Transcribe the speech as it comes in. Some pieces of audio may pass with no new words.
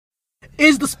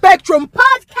is the Spectrum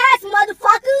Podcast,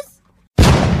 motherfuckers.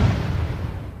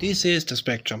 This is the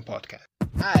Spectrum Podcast.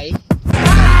 Hi.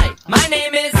 Hi, my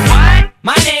name is. What?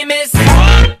 My name is.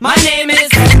 What? My name is.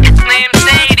 It's named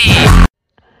Sadie.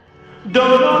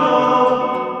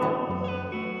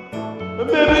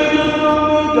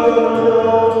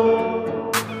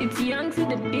 It's young to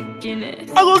the beginners.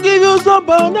 I gonna give you some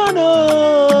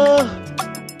banana.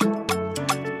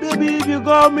 Baby, if you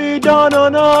got me down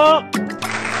on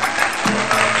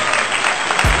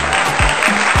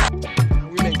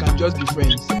women can just be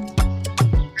friends.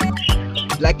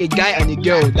 Like a guy and a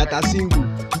girl that are single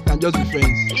can just be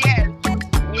friends.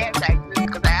 Yes, I do,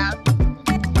 because I have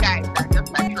guys that are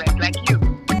just my friends, like you.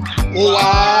 Oh,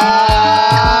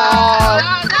 wow!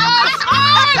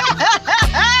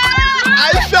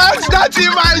 I felt that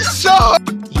in my soul.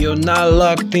 You're now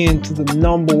locked into the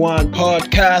 #1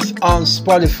 podcast on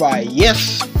Spotify.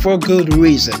 Yes, for good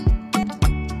reason.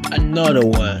 Another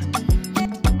one.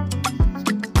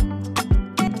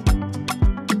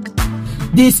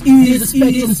 This is the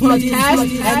Spectrum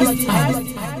Podcast, and it's time.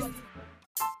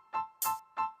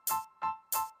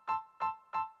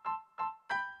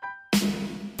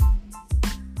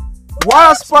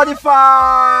 What up,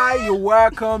 Spotify? You're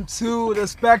welcome to the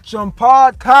Spectrum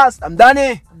Podcast. I'm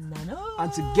Danny,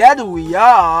 and together we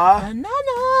are.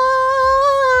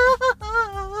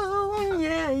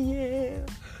 Yeah.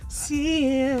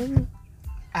 See,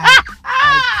 I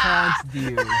can't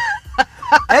deal.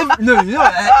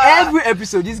 Every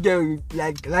episode this girl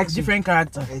likes different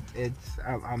character.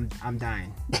 I'm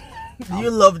dying. You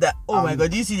love that. Oh my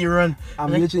god, do you see the run?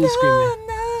 I'm like, literally screaming.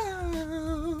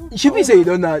 Should we say you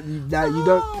don't know that you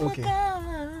don't? Okay,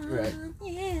 right.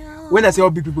 When I say all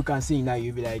big people can sing now,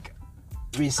 you'll be like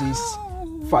racist,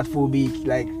 fat phobic,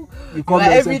 like you come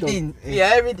like everything.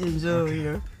 Yeah, everything. So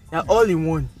you're all in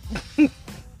one.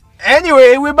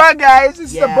 Anyway, we're back, guys.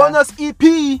 This is the bonus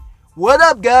EP. What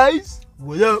up, guys?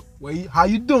 What up? How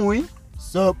you doing?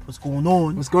 What's up? What's going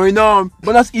on? What's going on?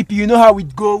 Bonus EP. You know how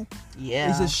it go. Yeah.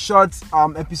 It's a short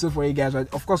episode for you guys.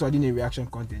 Right? Of course, we're doing a reaction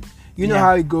content. You know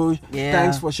how it goes. Yeah.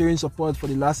 Thanks for showing support for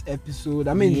the last episode.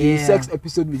 I mean, the sex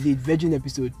episode we did, virgin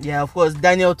episode. Yeah, of course.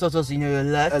 Daniel taught us, a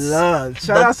lot. A lot.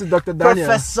 Shout out to Dr. Daniel.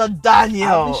 Professor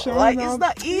Daniel. Like, it's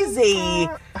not easy.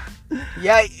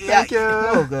 Yeah. Thank you.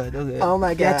 Oh god. Okay. Oh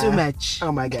my god. Yeah, too much.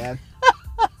 Oh my god.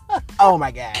 Oh my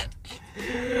god.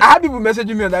 I had people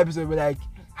messaging me on that episode, but like,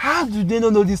 how do they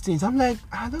not know these things? I'm like,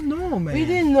 I don't know, man. We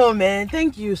didn't know, man.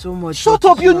 Thank you so much. Shut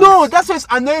up, you know. That's why it's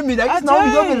annoying me. Like, now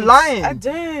you don't be lying. I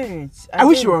don't. I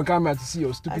wish you were on camera to see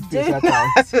your stupid face right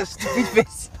now. That's your stupid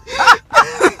face.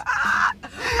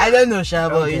 I don't know,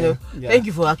 Shaba. Okay. Thank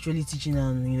you for actually teaching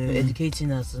and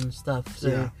educating us and stuff.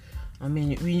 So, I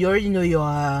mean, we already know you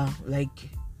are like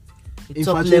a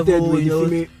top level, with the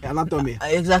female anatomy.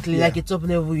 Exactly, like a top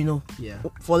level, Yeah.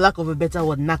 for lack of a better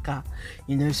word, naka.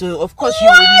 So of course you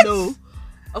would know.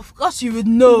 Of course you would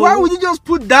know. Why would you just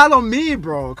put that on me,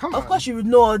 bro? Come on. Of course you would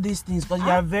know all these things because you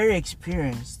are very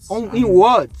experienced. In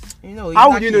what? How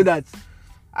would you know that?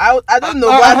 I don't know.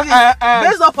 But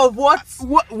based off of what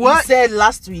you said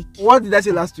last week. What did I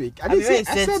say last week? I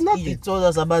said nothing. You told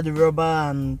us about the rubber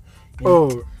and.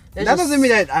 That doesn't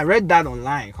mean that I read that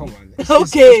online. Come on. It's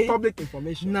public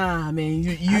information. Nah, man.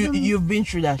 You've been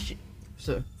through that shit.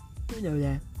 So we know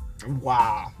that.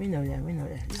 Wow. We know that.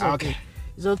 It's okay.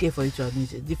 It's okay for you to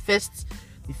admit it. The first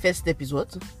step is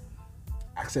what?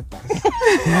 Acceptance.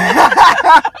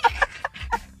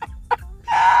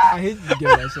 I hate the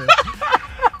girl I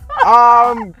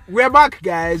said. We're back,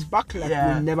 guys. Back like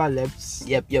we never left.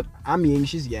 Yep. I'm Yang,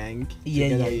 she's Yang. Yeah.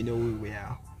 Together, we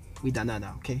are with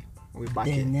Danana, okay? We're back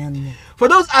here. Then. For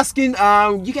those asking,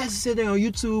 you guys said it on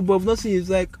YouTube, but nothing is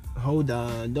like, hold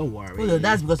on, don't worry. Hold on,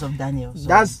 that's because of Daniel. So.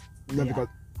 That's not because.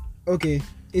 Okay,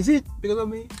 is it because of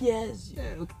me? Yes.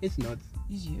 Yeah. Okay, it's not.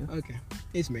 It's you. Okay,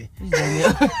 it's me. It's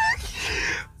Daniel.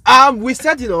 We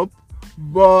set it up,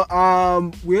 but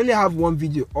we only have one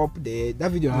video up there.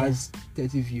 That video has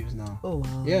 30 views now. Oh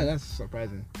wow. Yeah, that's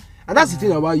surprising. And that's the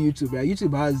thing about YouTube, right?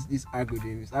 YouTube has this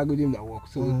algorithm that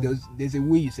works. So there's a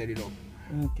way you set it up.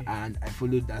 Okay. And I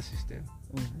followed that system.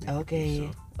 Okay.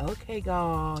 So, okay,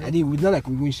 God. I think it's not like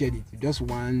we won't share it. Just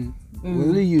one.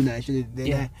 Only you and I shared it.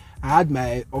 Then I had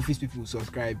my office people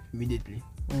subscribe immediately.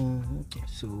 Okay.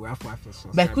 So we have 5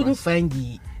 subscribers. But I couldn't find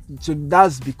the. So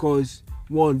that's because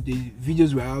the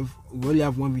videos we only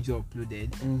have one video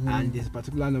uploaded, and there's a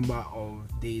particular number of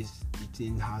days the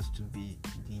thing has to be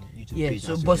the YouTube page.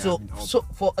 So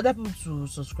for other people to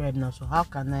subscribe now, so how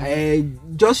can I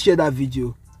just share that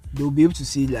video? They'll be able to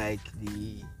see like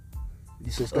the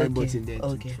subscribe button there.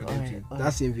 Okay. For them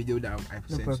that same video that I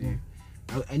sent to you.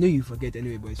 I know you forget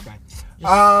anyway, but it's fine.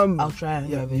 I'll try and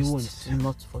yeah, my you best won't. to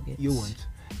not forget. You won't,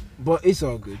 but it's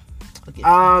all good. Okay.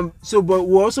 So but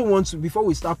we also want to, before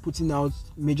we start putting out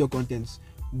major contents,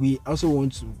 we also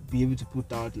want to be able to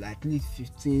put out like at least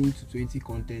 15 to 20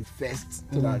 content first,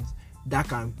 so that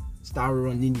can start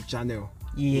running the channel.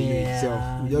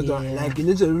 Yeah. We just don't, like, you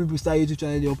know, some people start YouTube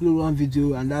channel, they upload one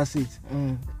video and that's it.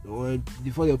 Or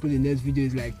before they upload the next video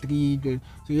is like 3. So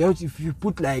you have to,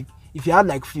 if you have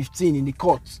like 15 in the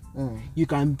cut, you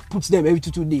can put them every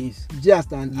 2 days.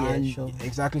 Just and sure.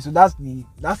 Exactly. So that's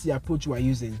the approach we're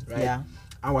using, right? Yeah.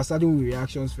 And we're starting with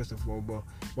reactions first of all, but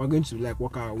we're going to like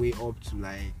work our way up to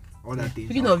like other things.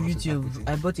 Speaking of YouTube,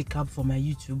 I bought a cap for my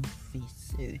YouTube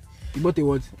face. You bought a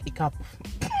what? A cap.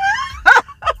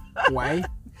 Why?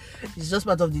 It's just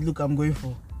part of the look I'm going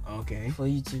for. Okay. For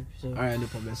YouTube. So Alright, no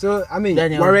problem. So I mean,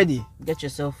 Daniel, we're ready. Get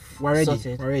yourself We're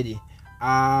sorted. ready.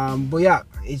 But yeah,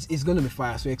 it's gonna be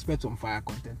fire. So expect some fire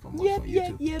content from us on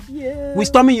YouTube. Yep. We're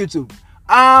storming YouTube.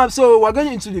 So we're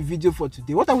going into the video for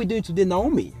today. What are we doing today,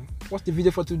 Naomi? What's the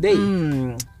video for today?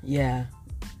 Yeah.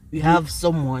 We have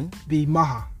someone. Be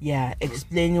Maha. Yeah,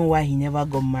 explaining why he never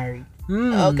got married.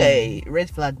 Okay, red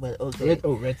flag, but okay.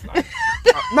 Red flag.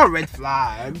 Not red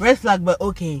flag. Red flag, but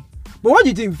okay. But what do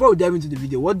you think, before we dive into the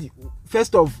video,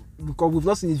 first off, because we've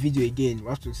not seen this video again, we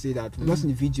have to say that we've not seen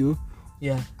the video.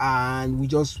 Yeah. And we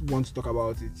just want to talk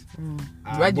about it.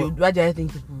 Why do I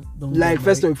think people don't like, get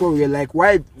first married? of all, before we like,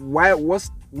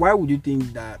 why would you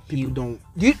think that people don't?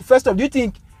 First off, do you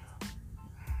think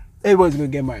everybody's gonna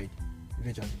get married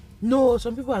eventually? No,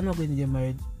 some people are not going to get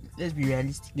married. Let's be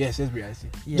realistic. Yes, let's be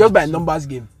realistic. Yeah, Just by numbers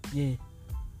game. Yeah.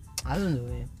 I don't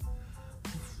know, man.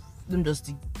 Don't just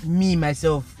think me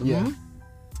myself. Yeah.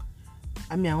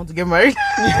 I mean, I want to get married.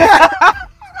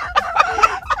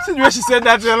 See the way she said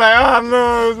that, you're like, oh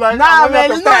no, it's like, Nah,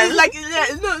 man, it's like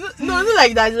it's not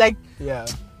like that. It's like, yeah,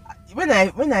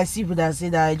 when I see people that say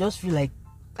that, I just feel like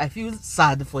I feel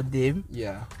sad for them.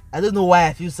 yeah, I don't know why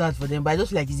I feel sad for them, but I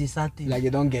just feel like it's a sad thing. like they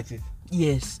don't get it.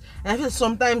 Yes, and I feel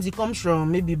sometimes it comes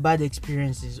from maybe bad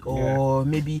experiences, or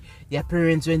maybe their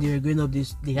parents, when they were growing up,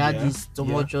 they had this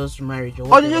tumultuous marriage, or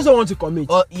Or they just don't want to commit.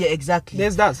 Oh yeah, exactly.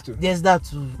 There's that too. There's that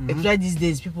too. Especially these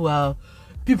days,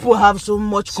 people have so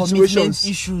much commitment Situations.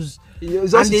 issues, It's and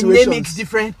just they situations. name it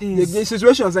different things. The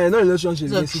situations are not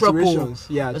relationships. It's a The trouble. situations.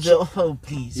 Yeah. Oh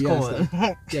please, You come understand?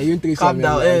 on. Yeah, you three Calm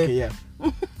down, Okay, yeah.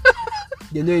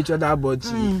 They know each other, but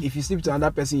if you sleep to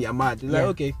another person, you're mad. You're like,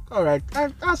 okay, all right,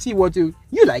 I'll see what you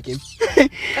like him.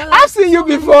 I've seen you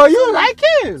before. You like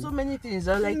him. So many things.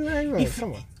 I'm like, if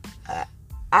Come on.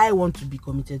 I want to be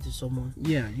committed to someone.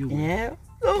 Yeah, you. Yeah.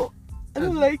 No, I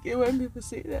don't like it when people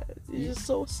say that. It's just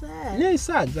so sad. Yeah, it's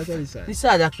sad. That's really sad. It's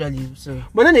sad actually. So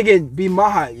But then again, B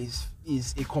Maha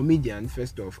is a comedian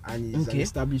first off, and he's an Okay.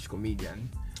 established comedian.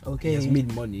 okay. He has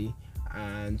made money,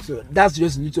 and so that's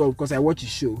just a little, because I watch his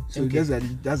show. So Okay.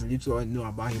 that's a little I know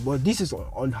about him. But this is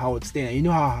on Howard Stern. You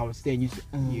know how Howard Stern used to,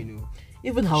 you know.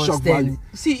 Even Howard Shock Stern. value.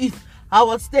 See, if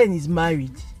Howard Stern is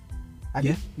married,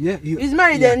 Yeah. he's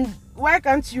married, yeah. then why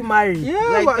can't you marry? Yeah,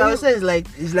 like but Howard Stern is like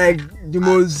It's like the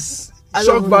most I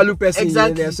shock don't value know. person.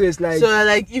 Exactly. Yeah, so it's like, so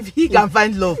like if he can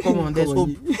find love, come on, there's hope.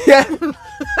 Yeah.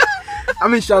 I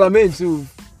mean, Charlamagne too.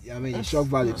 I mean, he's shock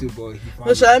value too, but he found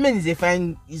No,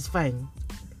 Charlamagne is fine.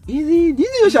 Easy. Did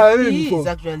you know Charlamagne He before? is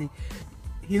actually.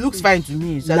 He looks fine to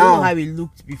me. So I Now. don't know how he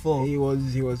looked before. He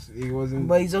wasn't.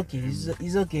 But he's okay.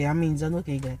 He's okay. I mean, he's an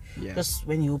okay guy. Yeah. Just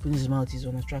when he opens his mouth, he's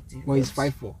unattractive. Well, he's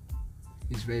But- 5'4".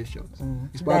 He's very short. He's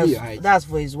That's, probably your height that's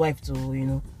for his wife to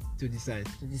to decide.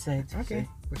 decide. Okay. So,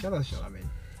 Well, shout out Charlamagne.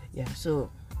 yeah. So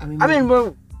I mean.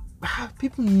 Well,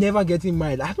 people never getting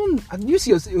married. You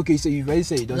see yourself, okay, so you've already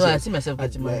said you don't. No, say- I see myself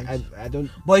getting married. I don't.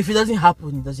 But if it doesn't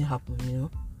happen, it doesn't happen. You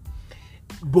know.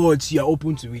 But you're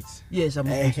open to it. Yes, I'm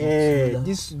open to it.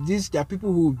 This there are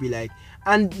people who will be like,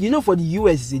 and you know, for the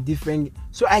US it's a different.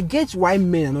 So I get why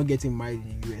men are not getting married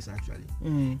in the US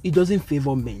actually. It doesn't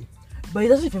favor men. But it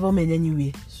doesn't favor men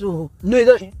anyway. So No, it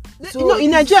doesn't. So You know, in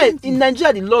it's Nigeria, same thing.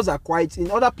 the laws are quite. In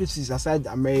other places aside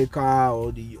America or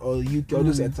UK, all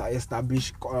those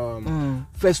established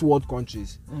first world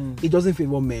countries, it doesn't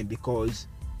favor men because,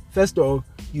 first of all,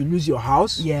 you lose your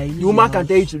house. Yeah, you lose the woman your can house.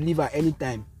 tell you to leave at any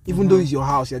time, even though it's your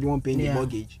house. You're the one paying the Yeah.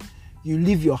 mortgage. You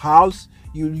leave your house.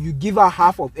 You give her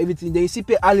half of everything. Then you still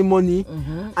pay alimony,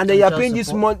 and then you're child paying this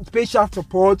support. month. Pay child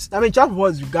support. I mean, child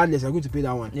support is regardless. You're going to pay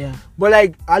that one. yeah. But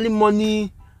like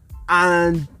alimony,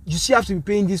 and you still have to be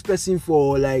paying this person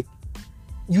for, like,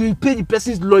 you will pay the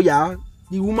person's lawyer,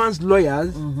 the woman's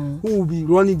lawyers, who will be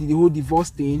running the whole divorce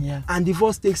thing. Yeah. And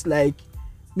divorce takes like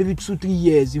maybe 2-3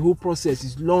 years. The whole process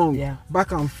is long, Yeah.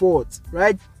 back and forth,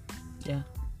 right? Yeah.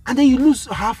 And then you lose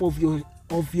half of your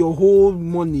of your whole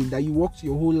money that you worked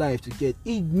your whole life to get,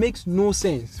 it makes no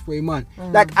sense for a man.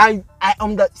 Like I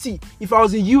see, if I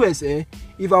was in US,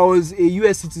 if I was a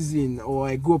US citizen or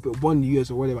I grew up born in the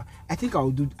US or whatever, I think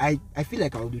I feel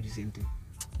like I would do the same thing.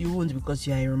 You won't, because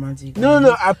you are a romantic.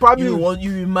 No, I probably you will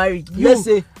be married. Let's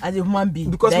say as a human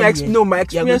being, because my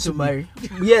experience you're going to marry.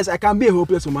 Yes, I can be a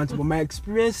hopeless romantic, but my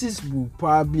experiences will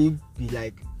probably be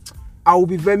like, I will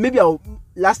be very, maybe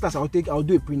last I'll do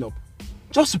a prenup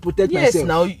just to protect myself. Yes,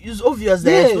 now it's obvious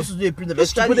that you're supposed to do a prenup,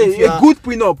 especially if a good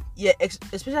prenup. Yeah,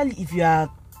 especially if you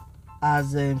are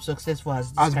as successful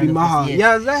as Bimaha.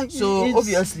 Yeah, like so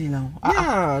obviously now.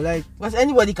 Like because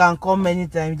anybody can come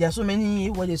anytime. There are so many,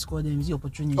 what they call them, is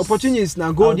opportunities. Opportunities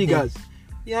now, gold diggers.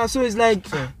 Yeah, so it's like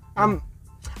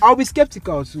I'll be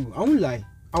skeptical too. I won't lie.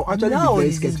 I'll actually be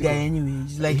very skeptical. This guy anyway.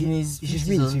 He's like in his 50s. He should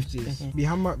be in his 50s.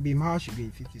 Bimaha should be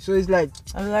in 50s. So it's like,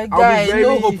 I'm like, guy,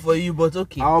 no hope for you, but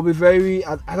okay. I'll be very.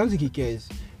 I don't think he cares.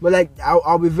 But like,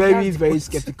 I'll be very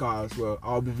skeptical as well.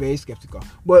 I'll be very skeptical.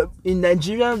 But in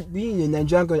Nigeria, being in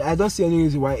Nigerian country, I don't see any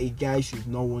reason why a guy should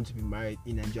not want to be married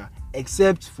in Nigeria,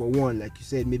 except for one, like you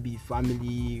said, maybe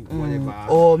family, whatever,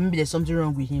 or maybe there's something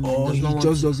wrong with him, or he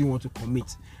just doesn't want to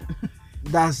commit.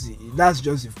 That's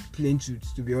just the plain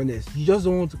truth, to be honest. He just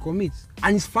don't want to commit,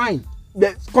 and it's fine.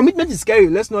 The commitment is scary.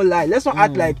 Let's not lie. Let's not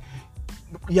act like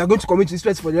you are going to commit to this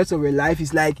place for the rest of your life.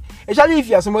 It's like, especially if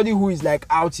you are somebody who is like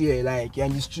out here, like you're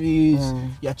in the streets,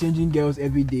 you're changing girls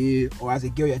every day, or as a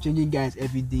girl you're changing guys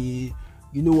every day.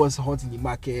 You know what's hot in the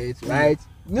market, right?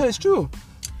 No, it's true.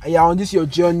 And you're on this your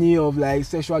journey of like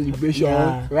sexual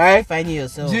liberation, right? Finding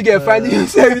yourself. You get finding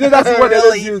yourself. You know that's what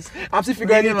they use. I'm still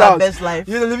figuring it out. Best life.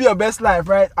 You're living your best life,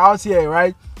 right? Out here,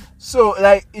 right? So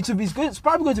like it's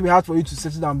probably going to be hard for you to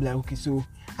settle down and be like, okay, so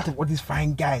out of all these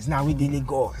fine guys now we daily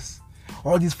Lagos,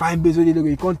 all these fine babes where they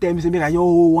you can't tell me say make yo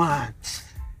one.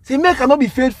 Say make cannot be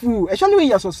faithful, especially when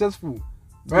you're successful,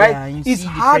 right? Yeah, it's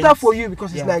harder for you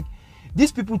because it's like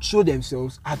these people show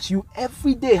themselves at you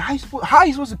every day. How are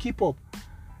you supposed to keep up?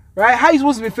 Right? How are you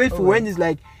supposed to be faithful when it's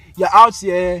like you're out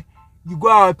here, you go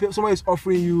out, someone is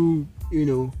offering you,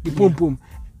 the pum pum.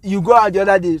 You go out the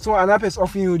other day, another person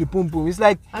offering you the pum pum. It's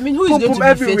like, I mean, who is going to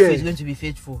be faithful is going to be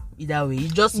faithful either way.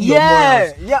 It's just your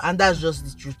morals, and that's just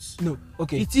the truth. No,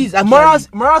 okay, it is morals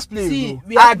play. See,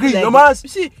 I agree. Like, morals.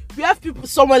 See, we have people,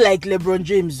 someone like LeBron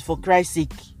James, for Christ's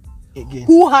sake, again,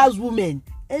 who has women.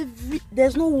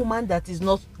 There's no woman that does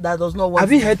not want.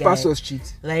 Have you heard pastors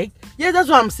cheat? Like, yeah, that's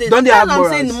what I'm saying. Don't they have morals?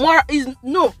 I'm saying moral is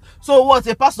no. So what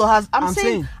a pastor has? I'm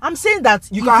saying that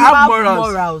you can have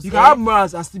morals. You can have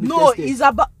morals and still be tested. It's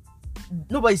about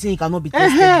nobody's saying you cannot be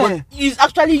tested, but it's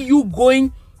actually you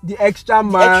going the extra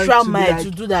mile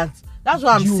to do that. That's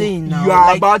what I'm saying now. You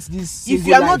are about this. If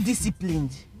you are not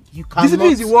disciplined, you cannot.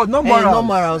 Discipline is the word, not morals. No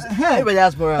morals. Everybody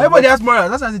has morals. Everybody has morals.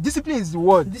 That's why discipline is the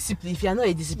word. Discipline. If you are not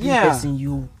a disciplined person,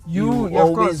 you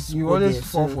always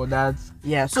fall for that.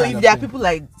 Yeah. So if there are people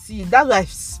like, see, that's why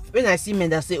when I see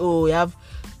men that say, oh,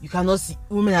 you cannot see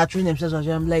women are training themselves,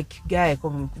 I'm like, guy,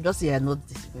 come on, just say you're not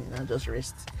disciplined and just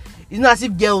rest. It's not as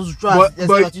if girls try.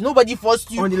 But nobody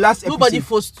forced you. On the last episode, nobody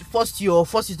forced you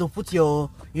to put your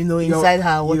inside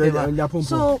her, whatever.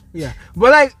 So yeah,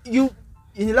 but like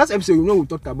in the last episode, we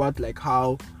talked about like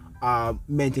how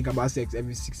men think about sex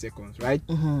every 6 seconds, right?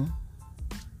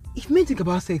 If men think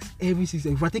about sex every 6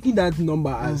 seconds, if we're taking that number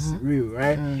as real,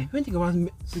 right? If men think about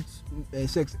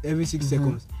sex every 6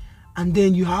 seconds, and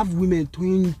then you have women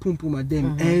throwing pum pum at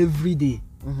them every day,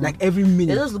 like every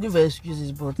minute. They're just looking for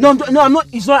excuses, but no, I'm not.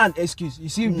 It's not an excuse. You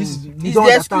see, this is you don't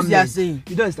understand. They are saying.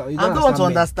 You don't understand. I don't want to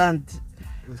understand.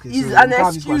 Okay, it's so an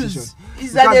excuse.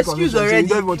 It's an excuse already.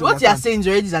 So what you are saying is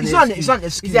already an excuse. It's not an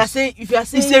excuse. If you are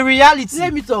saying, it's a reality.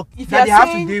 Let me talk. If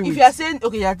you are saying,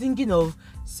 okay, you are thinking of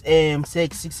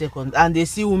sex 6 seconds, and they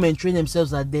see women train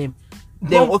themselves at them.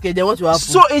 Then what will happen?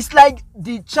 So it's like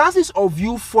the chances of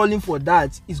you falling for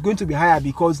that is going to be higher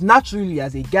because naturally,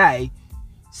 as a guy,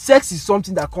 sex is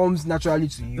something that comes naturally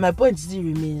to you. My point still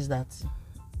remains that.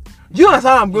 Do you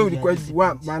understand how I'm going with the question?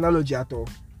 My analogy at all,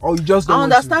 or you just don't? I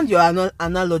understand your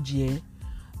analogy,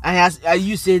 and as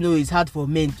you say, no, it's hard for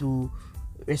men to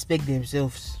respect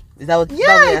themselves. Is that what?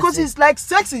 Yeah, because it's like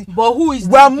sexy. But who is?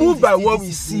 We are moved by what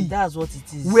we see. That's what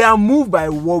it is. We are moved by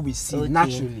what we see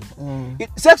naturally.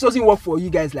 Sex doesn't work for you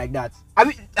guys like that.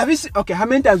 Have you seen, okay? How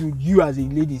many times would you, as a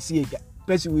lady, see a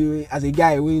person as a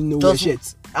guy who no wear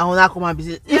shirts? I will not come and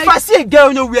be. If I see a girl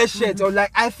who no wear shirts, or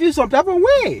like I feel some type of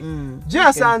way. Do you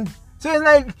understand? So it's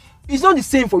like it's not the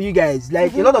same for you guys.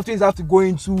 Like a lot of things have to go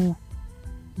into,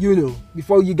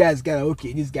 before you guys get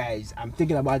okay. These guys, I'm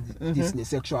thinking about this in a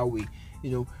sexual way.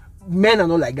 Men are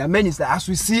not like that. Men is like, as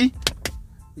we see,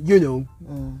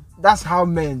 that's how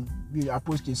men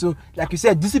approach things. So, like you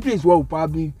said, discipline is what will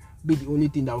probably be the only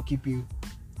thing that will keep you.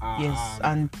 Yes,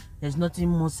 and there's nothing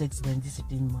more sexy than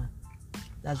discipline, man.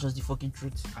 That's just the fucking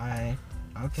truth. Okay.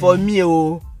 For me,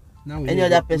 Now we any know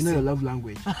other your- we person. know your love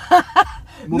language.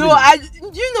 No,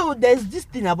 do you know there's this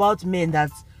thing about men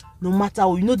that no matter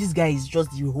what, you know, this guy is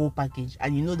just the whole package,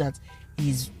 and you know that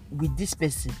he's with this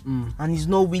person and he's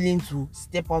not willing to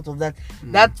step out of that.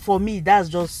 That for me, that's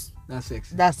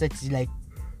sexy. that's sexy. Like,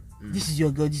 this is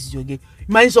your girl, this is your girl.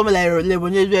 Imagine someone like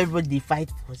LeBron James where everybody they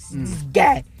fight for. See this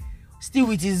guy still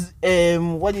with his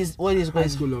what is High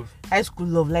school love. high school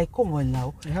love. Like, come on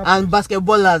now. It happens. And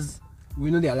basketballers. We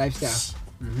know their lifestyle.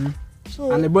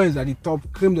 So And LeBron is at the top,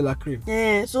 creme de la creme.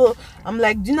 yeah, so I'm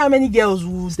like, do you know how many girls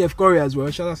who Steph Curry as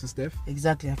well. Shout out to Steph.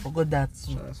 exactly? I forgot that.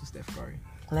 So, Shout out to Steph Curry.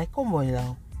 like, come on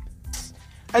now.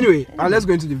 Anyway, let's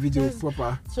go into the video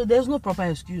proper. So there's no proper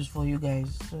excuse for you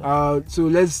guys. So. So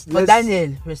let's But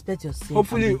Daniel, respect yourself.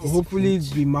 hopefully and be hopefully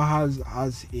disciplined. the Mahaz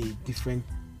has a different.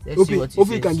 Let's see Hopefully, what he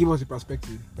hopefully says. can give us a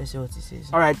perspective. Let's see what he says.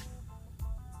 All right.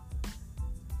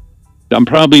 I'm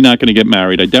probably not going to get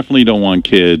married. I definitely don't want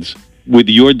kids. With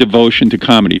your devotion to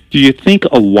comedy, do you think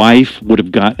a wife would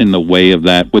have gotten in the way of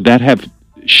that? Would that have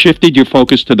shifted your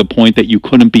focus to the point that you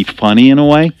couldn't be funny in a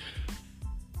way?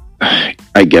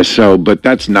 I guess so, but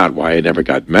that's not why I never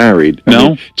got married. I No?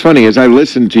 mean, it's funny, as I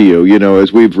listen to you, you know,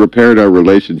 as we've repaired our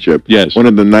relationship, Yes. one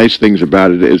of the nice things about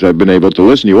it is I've been able to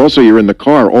listen to you. Also, you're in the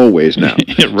car always now.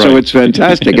 Right. So it's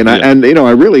fantastic. And, Yeah. and you know,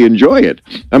 I really enjoy it.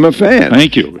 I'm a fan.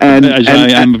 Thank you. And, As I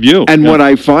am of you. And Yeah. what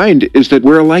I find is that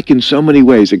we're alike in so many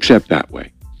ways, except that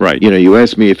way. Right. You know, you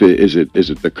asked me if is it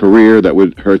the career that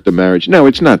would hurt the marriage? No,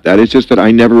 it's not that. It's just that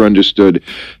I never understood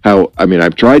how. I mean,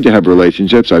 I've tried to have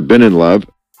relationships. I've been in love.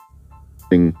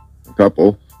 A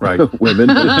couple, Right. women.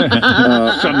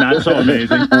 So not so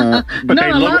amazing. But No, they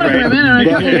a look lot of great. women and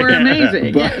a couple were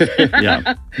amazing.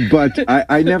 Yeah. But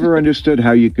I never understood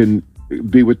how you can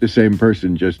be with the same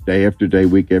person just day after day,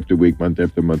 week after week, month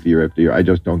after month, year after year. I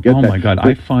just don't get Oh that. my God, But-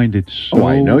 I find it so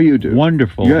I know you do.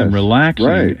 wonderful Yes, and relaxing,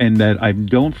 right. and that I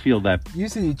don't feel that. You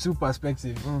see the two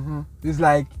perspectives. It's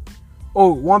like,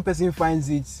 oh, one person finds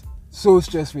it so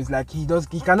stressful. It's like he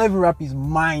cannot even wrap his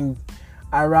mind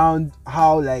around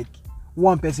how like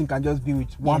one person can just be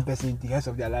with one person the rest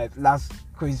of their life. That's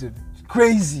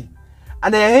crazy.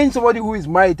 And then hearing somebody who is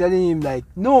married telling him like,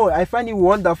 no, I find it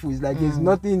wonderful. It's like there's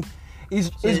nothing. It's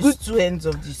good. Two ends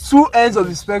of this. Two ends of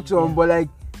the spectrum, but like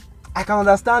I can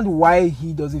understand why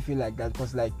he doesn't feel like that,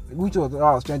 because like, which was what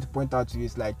I was trying to point out to you,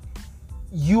 is like,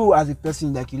 you as a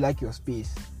person, like, you like your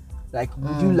space. Like,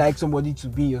 would you like somebody to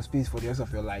be in your space for the rest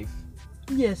of your life?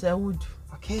 Yes, I would.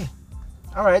 Okay,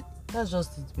 all right. That's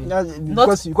just it, babe.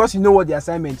 Because you know what the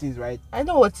assignment is, right? I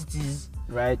know what it is.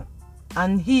 Right.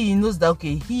 And he knows that,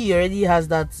 okay, he already has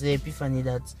that epiphany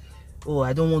that, oh,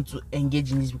 I don't want to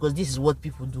engage in this because this is what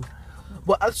people do.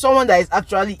 But as someone that is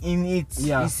actually in it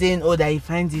is saying, oh, that he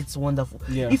finds it wonderful.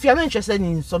 If you're not interested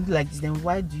in something like this, then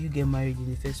why do you get married in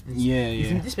the first place?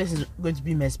 If this person is going to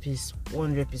be my space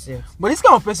 100%. But this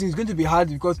kind of person is going to be hard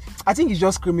because I think he's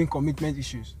just screaming commitment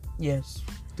issues. Yes.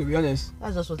 To be honest,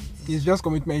 that's just what it is. It's just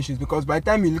commitment issues, because by the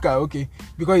time you look at, okay,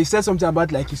 because he said something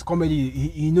about like his comedy,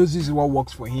 he knows this is what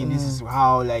works for him. This is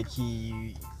how like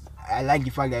I like the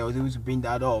fact that I was able to bring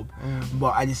that up,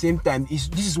 but at the same time, this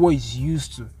is what he's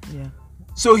used to. Yeah.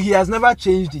 So he has never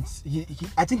changed it.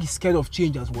 I think he's scared of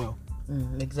change as well.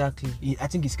 Exactly. I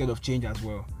think he's scared of change as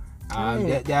well.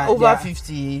 Over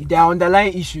 50. There are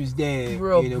underlying issues there.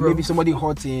 Bro. Maybe somebody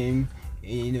hurt him,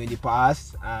 in the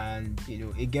past, and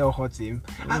a girl hurt him.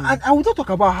 And we don't talk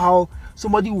about how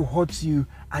somebody will hurt you,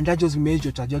 and that just remains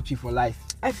your trajectory for life.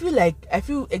 I feel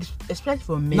especially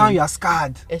for men. Now you are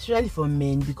scarred. Especially for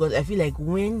men, because I feel like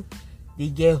when they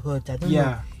get hurt, I don't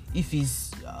know if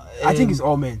it's. I think it's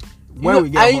all men. When we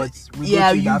get hurt,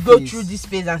 you go through this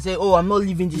phase and say, "Oh, I'm not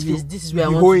leaving this phase. This is where I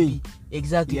want to be."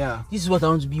 Exactly. Yeah. This is what I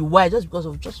want to be. Why? Just because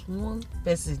of just one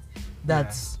person.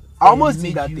 That's. I almost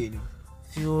did that thing.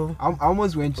 Feel. I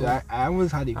almost went to. I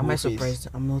almost had a. Am I surprised?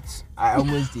 I'm not. I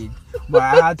almost did, but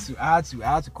I had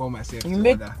to call myself. You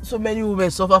make so many women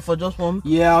suffer for just one.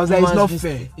 Yeah, I was like, it's not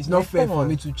fair. It's not fair for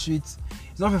me to treat.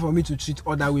 It's not fair for me to treat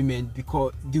other women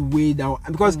because the way that,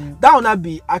 because that would not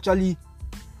be actually.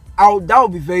 That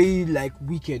would be very like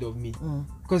wicked of me,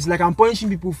 because like I'm punishing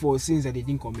people for sins that they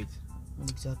didn't commit.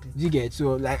 Exactly. You get?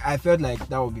 So like I felt like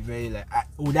that would be very like.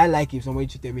 Would I like if somebody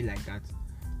treated me like that?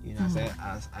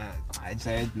 I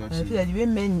decided not to. I feel like the way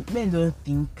men don't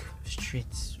think straight,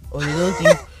 or they don't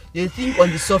think they think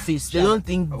on the surface. They don't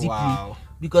think deeply. Wow.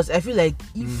 Because I feel like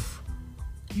if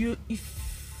you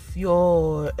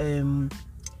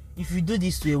do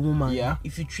this to a woman,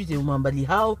 if you treat a woman badly,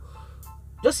 how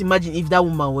just imagine if that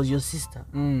woman was your sister.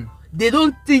 Mm. They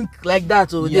don't think like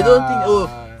that. Or they don't think. Oh,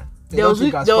 They there don't was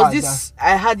think as there far was as this.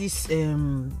 I had this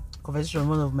conversation with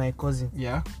one of my cousins,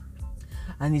 Yeah.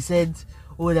 and he said,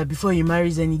 "Oh, that before he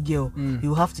marries any girl, he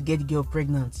will have to get the girl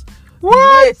pregnant."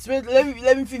 What? Wait,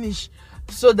 let me finish.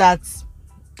 So that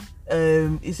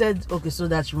he said, okay, so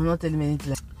that she will not tell him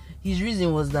anything. His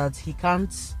reason was that he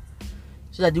can't,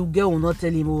 so that the girl will not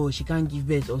tell him, oh, she can't give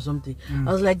birth or something.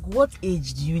 I was like, what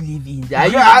age do you live in? Are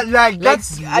you like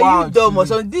that's are you wild dumb to or me.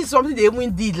 something? This is something they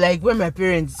even did like when my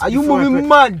parents. Are you before my moving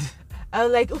parents- mad? I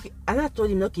was like, okay, and I told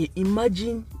him, okay,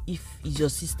 imagine if it's your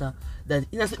sister. That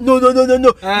I said, no. I don't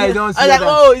I was see like, that.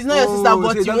 oh, it's not your sister, Oh, but so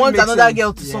it you doesn't want make another sense.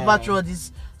 girl to Yeah. suffer through all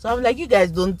this. So I'm like, you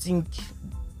guys don't think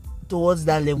towards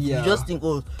that level. Yeah. You just think,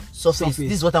 oh, surface.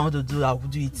 This is what I want to do. I will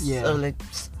do it. Yeah. So I'm like,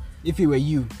 If it were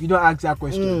you don't ask that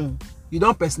question. You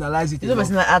don't personalize it. you don't enough.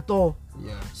 personal at all.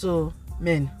 Yeah. So,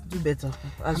 men, do better.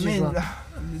 I As mean, usual.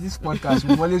 this podcast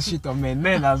we always shit on men.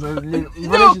 Men as well.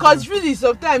 No, because really,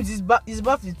 sometimes it's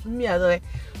baffling to me. I don't like.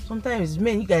 Sometimes,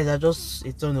 men, you guys are just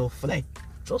a turn off. Like,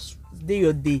 just day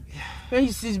your day. When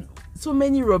you see so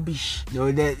many rubbish. No,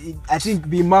 I think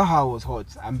Bimaha was hot.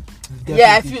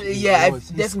 Yeah, I feel. Yeah,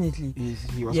 definitely.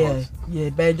 He was Yeah, hot. yeah,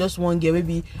 but just one girl,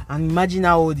 maybe, and imagine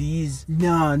how old he is.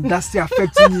 No, that's still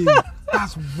affecting him.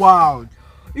 That's wild.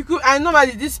 You could, and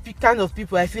normally this kind of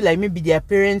people, I feel like maybe their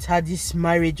parents had this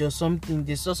marriage or something.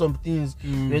 They saw some things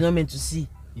they were not meant to see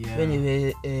when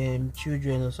they were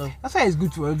children or something. That's why it's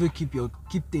good to ever keep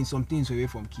some things away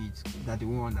from kids that they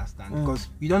won't understand because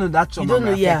you don't know that You trauma don't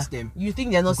know, affects yeah. them. You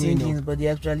think they're not seeing growing up. things, but they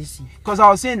actually see. Because I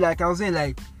was saying like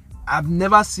I've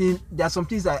never seen. There are some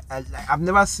things that I've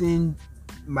never seen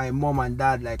my mom and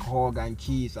dad like hug and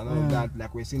kiss and all of that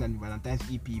like we're seeing on the Valentine's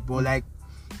EP. But like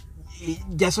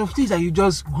there's some things that you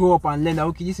just grow up and learn that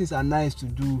okay, these things are nice to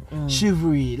do.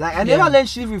 Chivalry. Like I never learned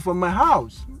chivalry from my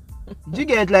house. Do you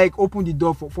get like open the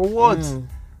door for what?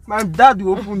 My dad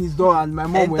will open his door and my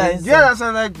mom will. Enter Yeah, that's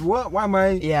like what? Why am I?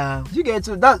 Yeah. Do you get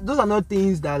so that those are not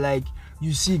things that like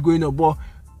you see going up, but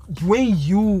when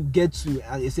you get to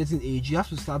a certain age, you have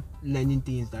to start learning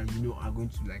things that you know are going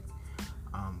to like,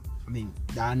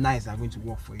 that are nice, are going to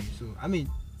work for you. So I mean,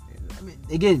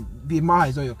 again, Bima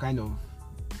is not your kind of.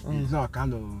 It's not a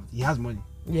kind of. He has money,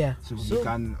 Yeah. so you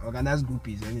can organize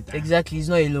groupies anytime. Exactly. He's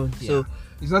not alone. Yeah. So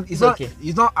It's not. It's it's not. okay.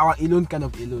 It's not our alone kind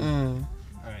of alone.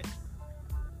 All right.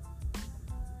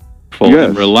 Yes,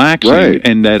 and relaxing, right.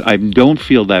 and that I don't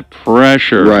feel that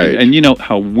pressure. Right. And you know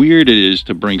how weird it is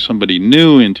to bring somebody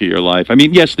new into your life. I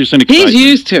mean, yes, there's an excitement. He's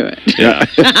used to it. Yeah.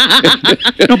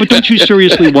 No, but don't you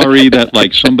seriously worry that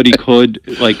like somebody could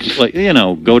like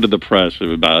go to the press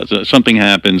about it, something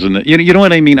happens and you know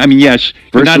what I mean? I mean, yes,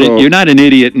 First of all- you're not an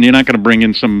idiot and you're not going to bring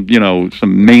in some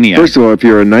maniac. First of all, if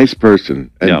you're a nice person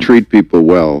and Yeah. treat people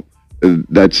well,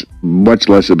 that's much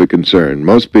less of a concern.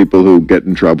 Most people who get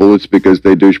in trouble, it's because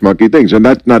they do schmucky things. And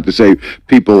that's not to say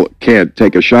people can't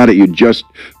take a shot at you just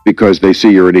because they see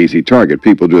you're an easy target.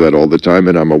 People do that all the time,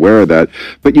 and I'm aware of that.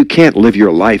 But you can't live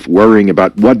your life worrying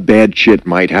about what bad shit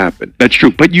might happen. That's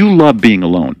true, but you love being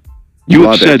alone. You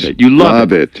Love have said it. it. You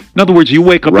love it. In other words, you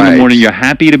wake up in the Right. morning, you're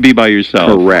happy to be by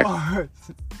yourself. Correct.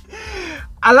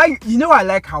 I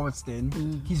like Howard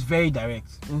Stern. He's very direct.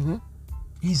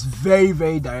 He's very,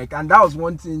 very direct, and that was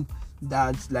one thing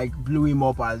that like blew him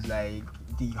up as like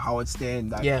the Howard Stern.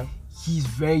 That Yeah. he's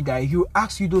very direct. He'll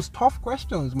ask you those tough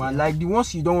questions, man. Like the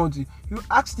ones you don't want to. You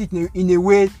ask it in a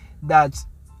way that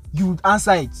you would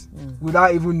answer it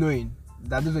without even knowing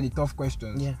that those are the tough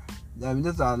questions. Yeah. I mean,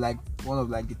 those are like one of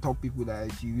like the top people that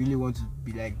if you really want to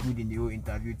be like good in the whole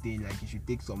interview thing, like you should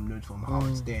take some notes from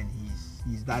Howard Stern.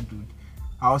 He's that dude.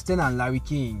 Howard Stern and Larry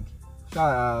King.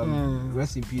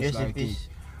 Rest in peace, Rest in Larry King. peace.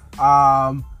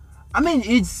 I mean,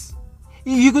 it's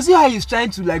you can see how he's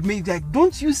trying to like make like,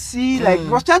 don't you see? Like he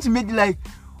was trying to make it like,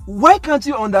 why can't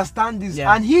you understand this?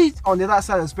 Yeah. And he on the other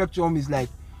side of the spectrum is like,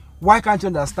 why can't you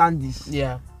understand this?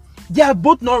 Yeah. They are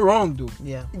both not wrong though.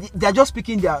 Yeah. They're just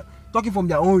talking from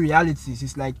their own realities.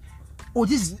 It's like,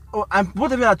 and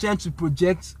both of them are trying to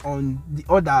project on the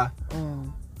other,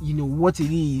 you know, what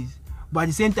it is. But at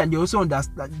the same time, they also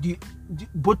understand.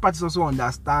 Both parties also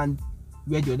understand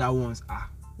where the other ones are,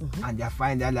 and they're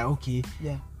fine. They're like, okay,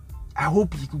 Yeah. I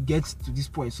hope you could get to this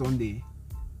point someday.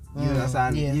 You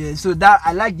understand? yeah. So that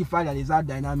I like the fact that there's that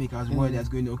dynamic as well. That's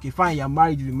going. Okay, fine. You're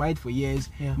married. You've been married for years.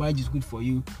 Yeah. Marriage is good for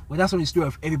you, but that's not the story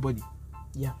of everybody.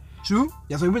 Yeah. True.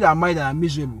 There's some people that are married and are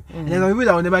miserable, and there's some people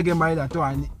that will never get married at all,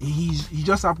 and he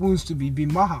just happens to be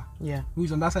Maha, Yeah. who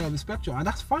is on that side of the spectrum, and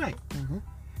that's fine.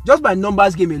 Just by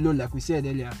numbers game alone, like we said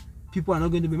earlier, people are not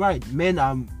going to be married.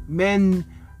 Men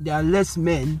there are less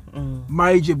men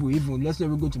marriageable, even let's not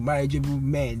even go to marriageable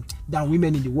men than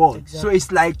women in the world. Exactly. So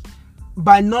it's like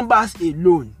by numbers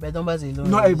alone,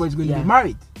 not everybody's going to be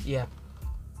married. Yeah.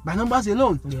 By numbers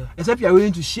alone, Yeah. except you are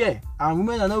willing to share, and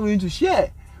women are not willing to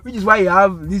share, which is why you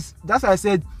have this. That's why I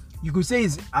said you could say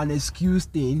it's an excuse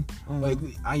thing, like,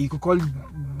 and you could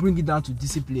bring it down to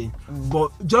discipline. But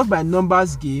just by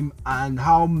numbers game and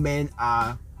how men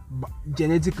are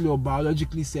genetically or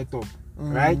biologically set up,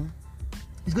 right?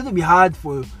 It's going to be hard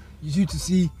for you to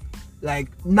see, like,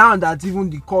 now that even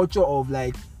the culture of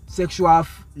like sexual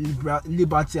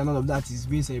liberty and all of that is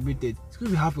being celebrated, it's going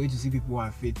to be hard for you to see people who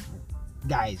are faithful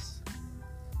guys,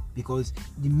 because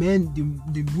the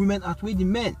women outweigh the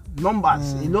men,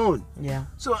 numbers alone. Yeah.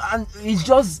 So, and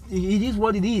it is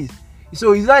what it is.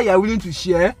 So is that you're willing to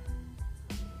share?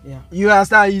 Yeah. You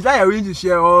understand? Is that you're willing to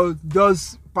share, or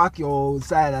just pack your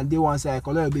side and day one side,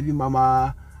 collect your baby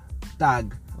mama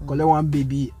tag, collect one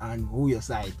baby and hold your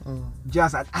side?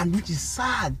 Just, and which is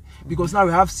sad, because now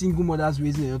we have single mothers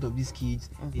raising a lot of these kids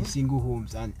in single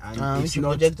homes, and it's which not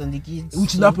project on the kids.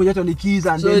 which is not project on the kids,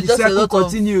 and So then it's the just a circle lot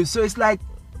of- continues. So it's like,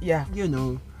 Yeah. you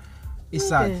know, it's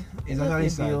sad. It's actually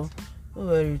sad. Don't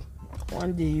worry.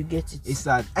 One day you get it. It's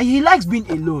sad. And he likes being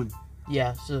alone,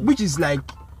 Yeah. So which is like,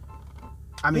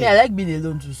 I mean, I like being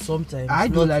alone too sometimes. I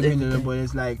do not like being every alone, time. but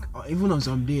it's like, even on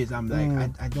some days I'm like,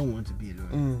 I don't want to be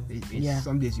alone. It's Yeah.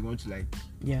 some days you want to, like,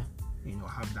 Yeah. you know,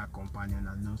 have that companion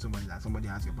and know somebody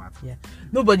has your back. Yeah.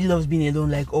 Nobody loves being alone,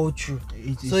 like all true.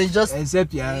 So it's just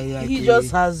except he like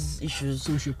just has issues,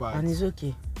 social part. and it's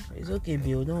okay. It's okay,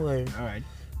 Bill. Don't worry. All right.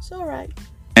 It's all right.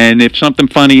 And if something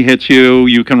funny hits you,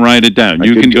 you can write it down.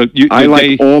 You can go. I your like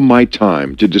day- all my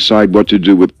time to decide what to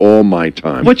do with all my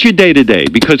time. What's your day to day?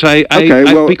 Because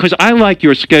because I like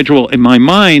your schedule in my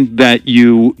mind that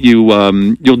you'll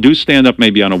do stand up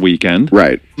maybe on a weekend.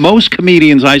 Right. Most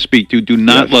comedians I speak to do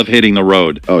not love hitting the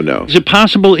road. Oh no. Is it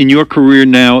possible in your career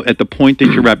now, at the point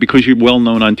that you're at, because you're well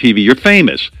known on TV, you're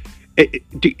famous?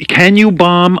 Can you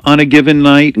bomb on a given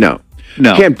night? No.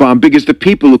 No. Can't bomb, because the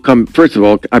people who come, first of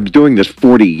all, I'm doing this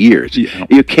 40 years. Yeah.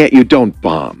 You don't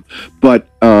bomb. But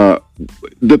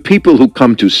the people who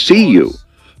come to see you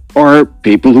are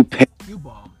people who pay. You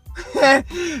bomb.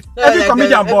 Every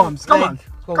comedian bombs.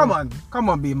 Come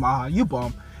on, Big Maha. You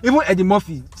bomb. Even Eddie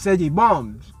Murphy said he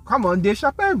bombed. Come on, Dave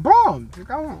Chappelle bombed.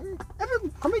 Come on. Every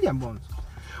comedian bombs.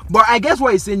 But I guess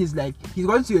what he's saying is, like, he's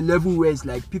going to a level where it's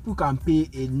like people can pay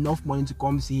enough money to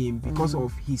come see him because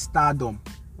of his stardom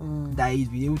that he's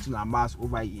been able to amass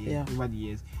over the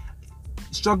years.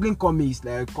 Struggling comics,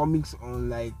 like comics on,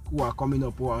 like, who are coming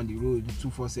up or on the road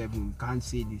 247, can't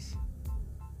say this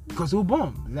because they'll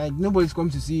bomb. Like, nobody's come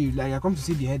to see you. Like, I come to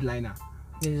see the headliner.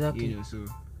 Exactly. You know. So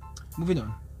moving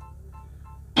on.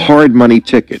 Hard money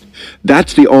ticket.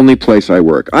 That's the only place I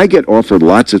work. I get offered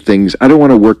lots of things. I don't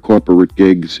want to work corporate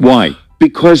gigs. Why?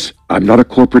 Because I'm not a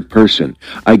corporate person.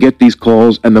 I get these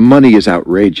calls and the money is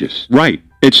outrageous. Right.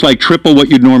 It's like triple what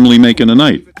you'd normally make in a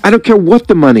night. I don't care what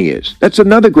the money is. That's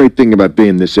another great thing about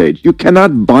being this age. You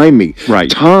cannot buy me. Right.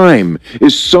 Time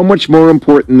is so much more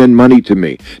important than money to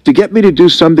me. To get me to do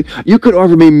something, you could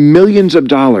offer me millions of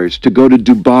dollars to go to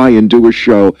Dubai and do a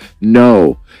show.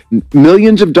 No.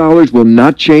 Millions of dollars will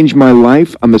not change my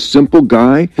life. I'm a simple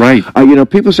guy. Right.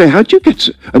 People say, how'd you get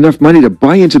enough money to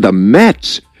buy into the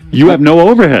Mets? You have no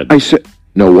overhead. I said,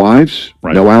 no wives,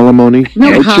 Right. no alimony,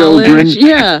 no children,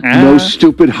 Yeah. no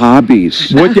stupid hobbies.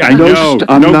 What? I know.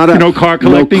 No car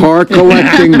collecting. No car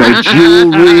collecting, no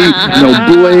jewelry, no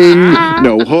bling,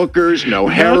 no hookers, no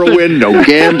heroin, no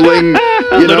gambling.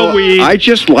 Little weed. I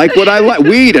just like what I like.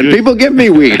 Weed, and people give me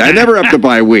weed. I never have to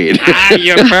buy weed.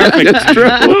 You're perfect. It's true.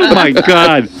 Oh my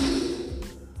God.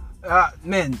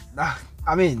 Man,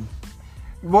 I mean,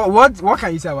 what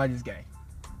can you say about this guy?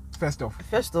 First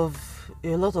off,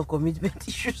 a lot of commitment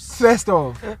issues. First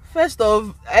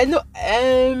off, I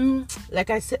know. Like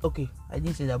I said, okay, I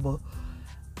didn't say that, but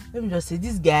let me just say,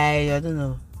 this guy, I don't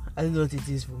know what it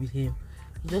is with him.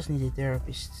 He just needs a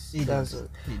therapist. He That's does. all.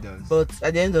 He does. But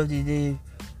at the end of the day,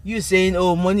 you saying,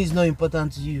 "Oh, money is not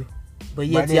important to you," but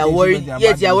yet then you're they worried. say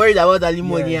Yet you're worried about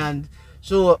alimony, Yeah. and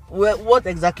so what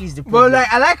exactly is the problem? But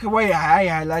like, I like where I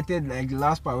highlighted, like, the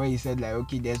last part where he said, like,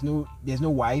 okay, there's no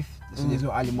wife, so there's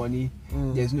no alimony,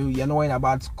 you're not worrying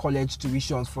about college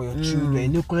tuitions for your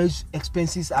children. No, college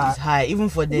expenses are it's high, even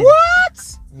for them.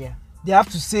 what? Yeah, They have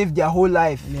to save their whole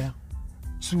life yeah.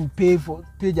 to pay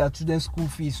their children's school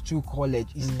fees through college.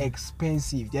 It's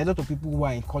expensive. There are a lot of people who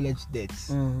are in college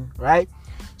debts, right?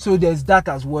 So there's that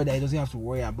as well that he doesn't have to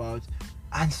worry about,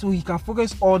 and so he can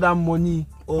focus all that money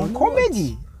on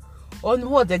comedy. On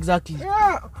what exactly?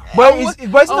 Yeah, but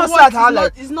it's not sad how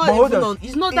like it's not but hold even on. on.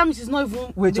 It's not that means it's not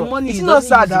even Wait, the money. it's he not doesn't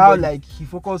sad use the how body. like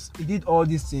he did all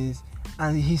these things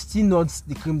and he's still not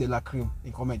the cream de la cream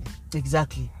in comedy.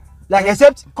 Exactly. Like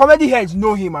except comedy heads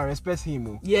know him and respect him.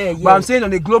 Oh. Yeah. But I'm saying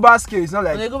on a global scale, it's not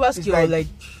like on a global it's scale, like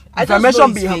I if just mention know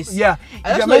his behind, face. yeah,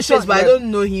 I if just know his face, mention- but I yeah.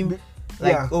 don't know him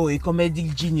like Yeah. a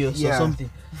comedic genius or Yeah. something.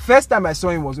 First time I saw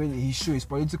him was when he show his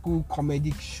political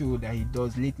comedic show that he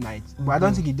does late night. But I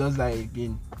don't think he does that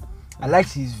again. I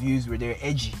liked his views where they're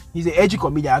edgy. He's an edgy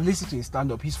comedian. I've listened to his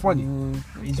stand up. He's funny.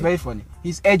 He's very funny.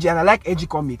 He's edgy and I like edgy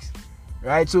comics.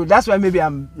 Right? So that's why maybe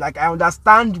I'm like I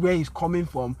understand where he's coming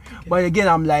from. Okay. But again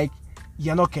I'm like,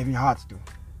 you're not Kevin Hart though.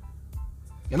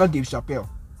 You're not Dave Chappelle.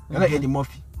 You're not Eddie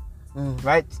Murphy.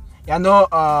 Right? You're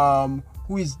not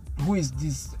who is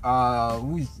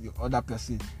the other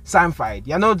person? Seinfeld.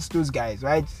 You're not those guys,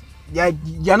 right? You're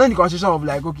not in the conversation of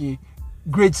like, okay,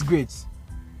 greats.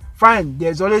 Fine,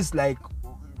 there's always like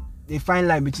a fine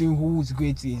line between who's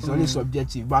great is always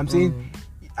subjective. But I'm saying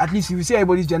at least if you see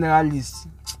everybody's general list,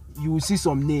 you will see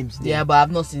some names there. Yeah, but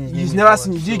I've not seen his name. You've never before,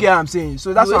 seen it. so Do you get what I'm saying?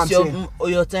 So that's what I'm saying.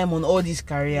 Your time on all this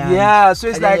career. Yeah, so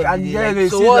it's at the end like, of and the day, yeah, like,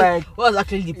 it's so what, like, what's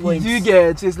actually the point? do you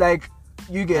get? It's like,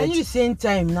 you get. And you saying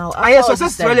time now. And yeah, after all success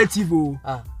this is time. relative,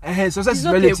 oh. Success It's is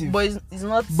okay, relative. but it's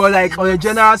not. But like on a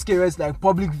general scale, it's like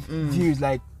public views,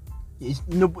 like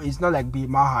it's not like Big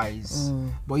Maha is.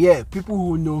 But yeah, people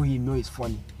who know him know it's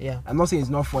funny. Yeah. I'm not saying it's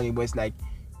not funny, but it's like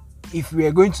if we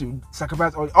are going to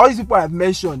sacrifice all these people I've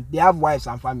mentioned, they have wives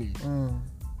and families,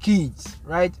 kids,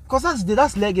 right? Because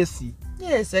that's legacy.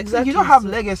 Yes, Like, exactly. you don't have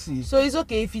legacy. So it's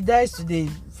okay if he dies today.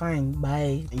 Fine,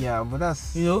 bye. Yeah, but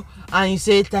that's and you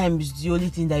say time is the only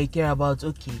thing that you care about.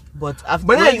 Okay, but after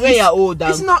But then when you're old,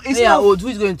 it's not- when you're old,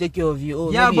 who's going to take care of you?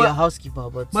 Oh, Yeah, maybe but- your housekeeper.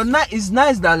 But it's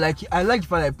nice that like I like the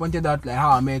fact that I pointed out like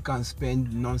how Americans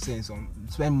spend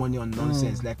money on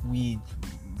nonsense like weed.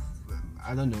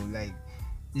 I don't know, like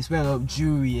they spend a lot of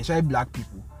jewelry, especially black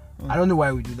people. I don't know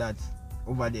why we do that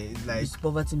over there. It's like it's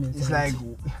poverty mentality. it's like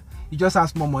you just have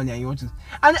small money and you want to,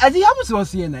 and I think it happens to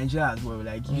us here in Nigeria as well.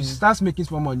 Like you start making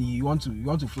small money, you want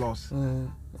to floss.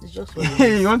 It's just what it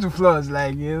is. You want to floss,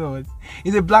 like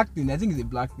it's a black thing. I think it's a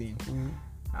black thing.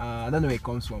 I don't know where it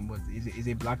comes from, but it's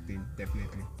a black thing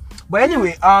definitely. But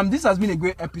anyway, this has been a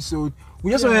great episode.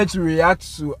 We just wanted to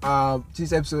react to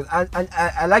this episode, and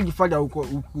I like the fact that we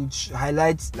could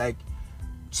highlight like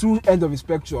two ends of the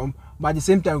spectrum, but at the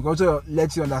same time we can also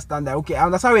let you understand that okay, I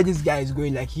understand where this guy is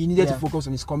going. Like he needed to focus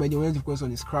on his comedy, he needed to focus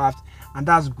on his craft, and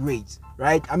that's great,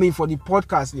 right? I mean, for the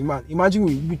podcast, imagine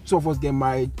we two of us get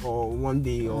married or one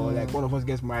day, or like one of us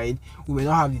gets married, we may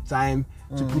not have the time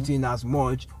to put in as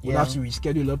much. We'll have to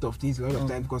reschedule a lot of things, a lot of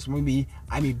time, because maybe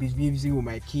I may be busy with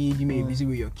my kid, you may be busy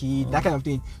with your kid, that kind of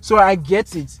thing. So I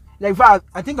get it. Like if I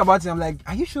think about it, I'm like,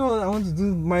 are you sure I want to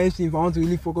do marriage thing if I want to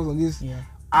really focus on this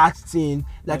art thing?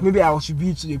 Like maybe I should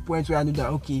be to the point where I know that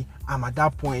okay, I'm at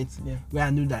that point where I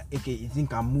know that okay, it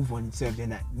think can move on itself,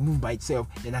 then I move by itself,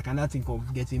 then I cannot think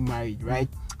of getting married, right?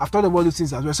 I've thought about those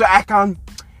things as well. So I can,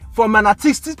 from an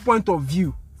artistic point of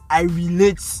view, I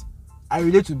relate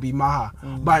to Big Maha.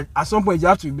 But at some point you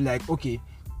have to be like, okay,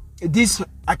 this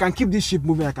I can keep this ship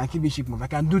moving, I can keep this ship moving. I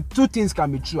can do two things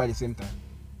can be true at the same time.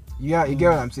 Yeah, you get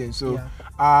what I'm saying. So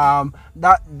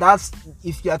that's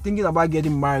if you are thinking about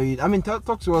getting married, I mean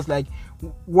talk to us like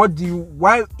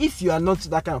why if you are not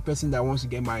that kind of person that wants to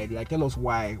get married, like tell us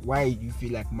why you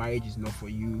feel like marriage is not for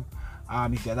you.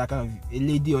 If you're that kind of a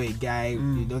lady or a guy,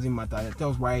 it doesn't matter. Like, tell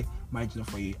us why marriage is not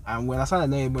for you. And we understand that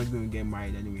not everybody's going to get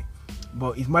married anyway.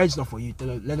 But if marriage is not for you,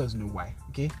 let us know why.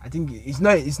 Okay? I think it's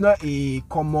not a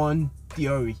common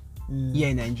theory here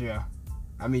in Nigeria.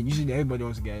 I mean, usually everybody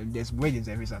wants to get. There's weddings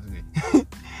every Saturday.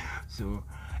 So,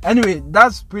 anyway,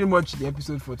 that's pretty much the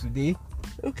episode for today.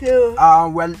 Okay.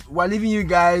 We're leaving you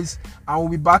guys, and we'll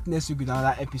be back next week with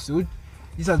another episode.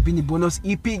 This has been the bonus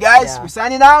EP, guys. We're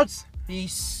signing out.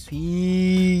 Peace.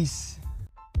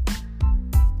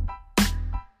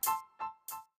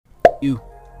 You.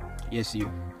 Yes,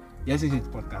 you. Yes, it's a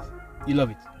podcast. You love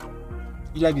it.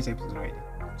 You like this episode already.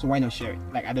 So why not share it?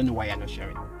 Like, I don't know why you're not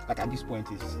sharing. Like, at this point,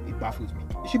 it baffles me.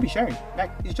 You should be sharing.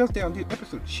 Like, it's just there on the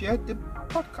episode. Share the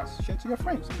podcast. Share it to your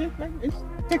friends. Okay? Like, it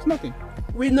takes nothing.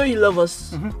 We know you love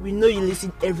us. We know you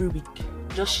listen every week.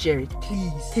 Just share it,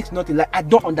 please. It takes nothing. Like, I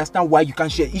don't understand why you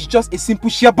can't share. It's just a simple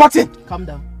share button. Calm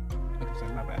down. Okay,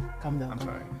 sorry, my bad. Calm down. I'm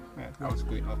sorry. Yeah, I was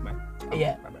going off my.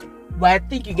 Yeah. My bad. But I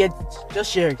think you get it.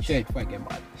 Just share it. Share it before I get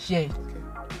mad. Share it.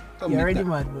 Okay. You're already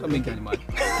mad. Don't make me mad.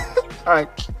 Alright.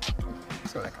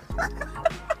 That's all I can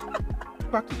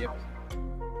say. Back to the episode.